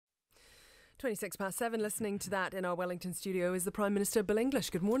7:26, listening to that in our Wellington studio is the Prime Minister, Bill English.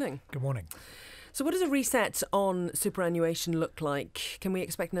 Good morning. Good morning. So what does a reset on superannuation look like? Can we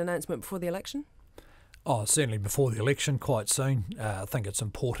expect an announcement before the election? Oh, certainly before the election, quite soon. I think it's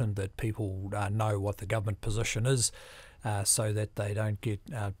important that people know what the government position is so that they don't get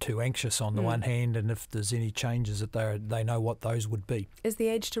too anxious on the one hand, and if there's any changes that they know what those would be. Is the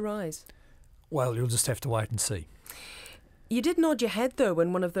age to rise? Well, you'll just have to wait and see. You did nod your head, though,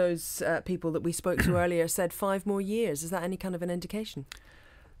 when one of those people that we spoke to earlier said 5 more years. Is that any kind of an indication?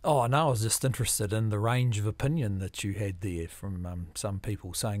 Oh, no, I was just interested in the range of opinion that you had there, from some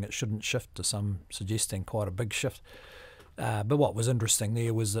people saying it shouldn't shift to some suggesting quite a big shift. But what was interesting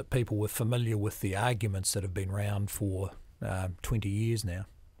there was that people were familiar with the arguments that have been around for 20 years now.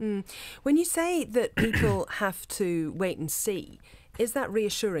 When you say that people have to wait and see, is that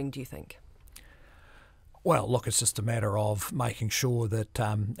reassuring, do you think? Well, look, it's just a matter of making sure that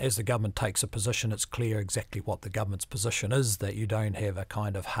as the government takes a position, it's clear exactly what the government's position is, that you don't have a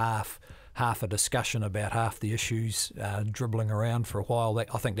kind of half a discussion about half the issues dribbling around for a while.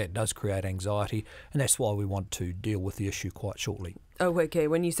 I think that does create anxiety, and that's why we want to deal with the issue quite shortly. Oh, OK.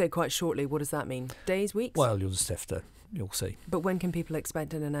 When you say quite shortly, what does that mean? Days, weeks? Well, you'll see. But when can people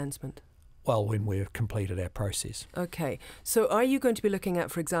expect an announcement? Well, when we've completed our process. OK. So are you going to be looking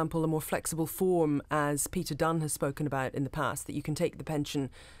at, for example, a more flexible form, as Peter Dunne has spoken about in the past, that you can take the pension,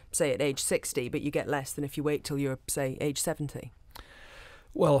 say, at age 60, but you get less than if you wait till you're, say, age 70?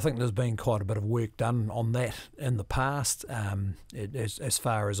 Well, I think there's been quite a bit of work done on that in the past. As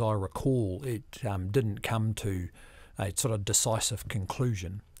far as I recall, it didn't come to a sort of decisive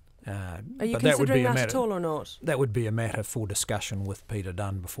conclusion. Are you considering that at all or not? That would be a matter for discussion with Peter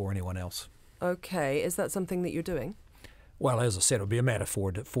Dunne before anyone else. OK. Is that something that you're doing? Well, as I said, it would be a matter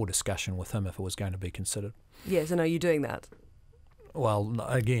for discussion with him if it was going to be considered. Yes, and are you doing that? Well,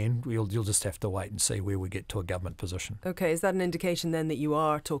 again, you'll just have to wait and see where we get to a government position. OK. Is that an indication then that you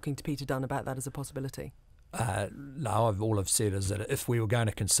are talking to Peter Dunne about that as a possibility? No, all I've said is that if we were going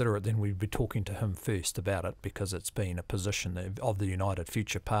to consider it, then we'd be talking to him first about it, because it's been a position of the United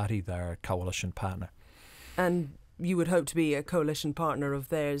Future Party. They're a coalition partner. And you would hope to be a coalition partner of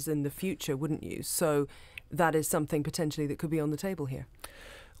theirs in the future, wouldn't you? So that is something potentially that could be on the table here.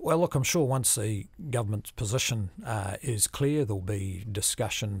 Well, look, I'm sure once the government's position is clear, there'll be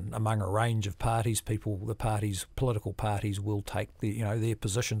discussion among a range of parties. Political parties will take their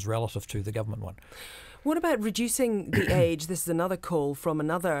positions relative to the government one. What about reducing the age? This is another call from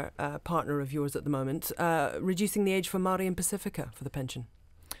another partner of yours at the moment, reducing the age for Māori and Pacifica for the pension.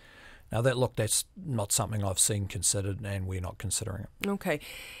 Now, that's not something I've seen considered, and we're not considering it. OK.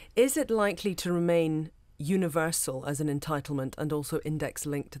 Is it likely to remain universal as an entitlement and also index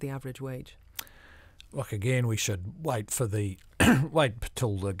linked to the average wage? Look, again, we should wait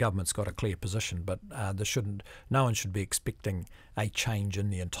till the government's got a clear position, but no one should be expecting a change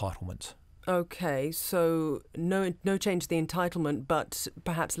in the entitlement. OK, so no change to the entitlement, but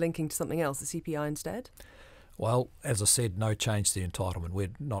perhaps linking to something else, the CPI instead? Well, as I said, no change to the entitlement. We're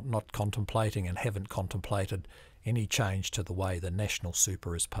not contemplating and haven't contemplated any change to the way the national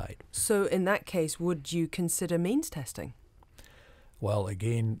super is paid. So in that case, would you consider means testing? Well,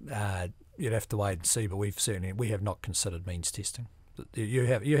 again, you'd have to wait and see, but we have not considered means testing. You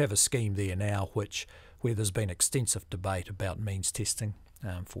have a scheme there now where there's been extensive debate about means testing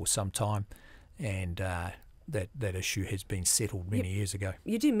for some time, and that issue has been settled many years ago.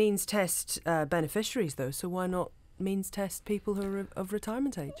 You do means test beneficiaries, though, so why not means test people who are of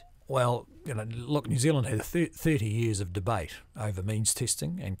retirement age? Well, look, New Zealand had 30 years of debate over means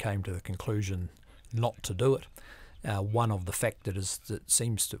testing and came to the conclusion not to do it. One of the things that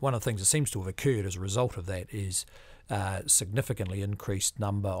seems to have occurred as a result of that is significantly increased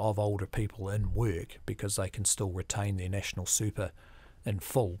number of older people in work, because they can still retain their national super in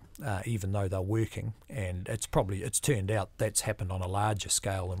full, even though they're working, and it's turned out that's happened on a larger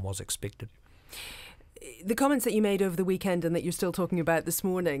scale than was expected. The comments that you made over the weekend and that you're still talking about this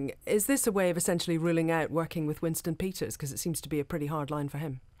morning, is this a way of essentially ruling out working with Winston Peters, because it seems to be a pretty hard line for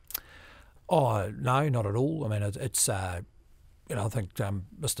him? Oh, no, not at all. I mean, I think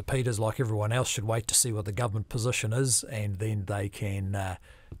Mr. Peters, like everyone else, should wait to see what the government position is, and then they can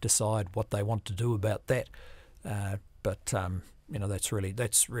decide what they want to do about that. But that's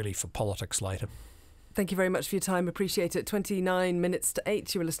really for politics later. Thank you very much for your time. Appreciate it. 29 minutes to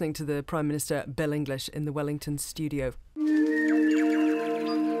 8. You were listening to the Prime Minister, Bill English, in the Wellington studio.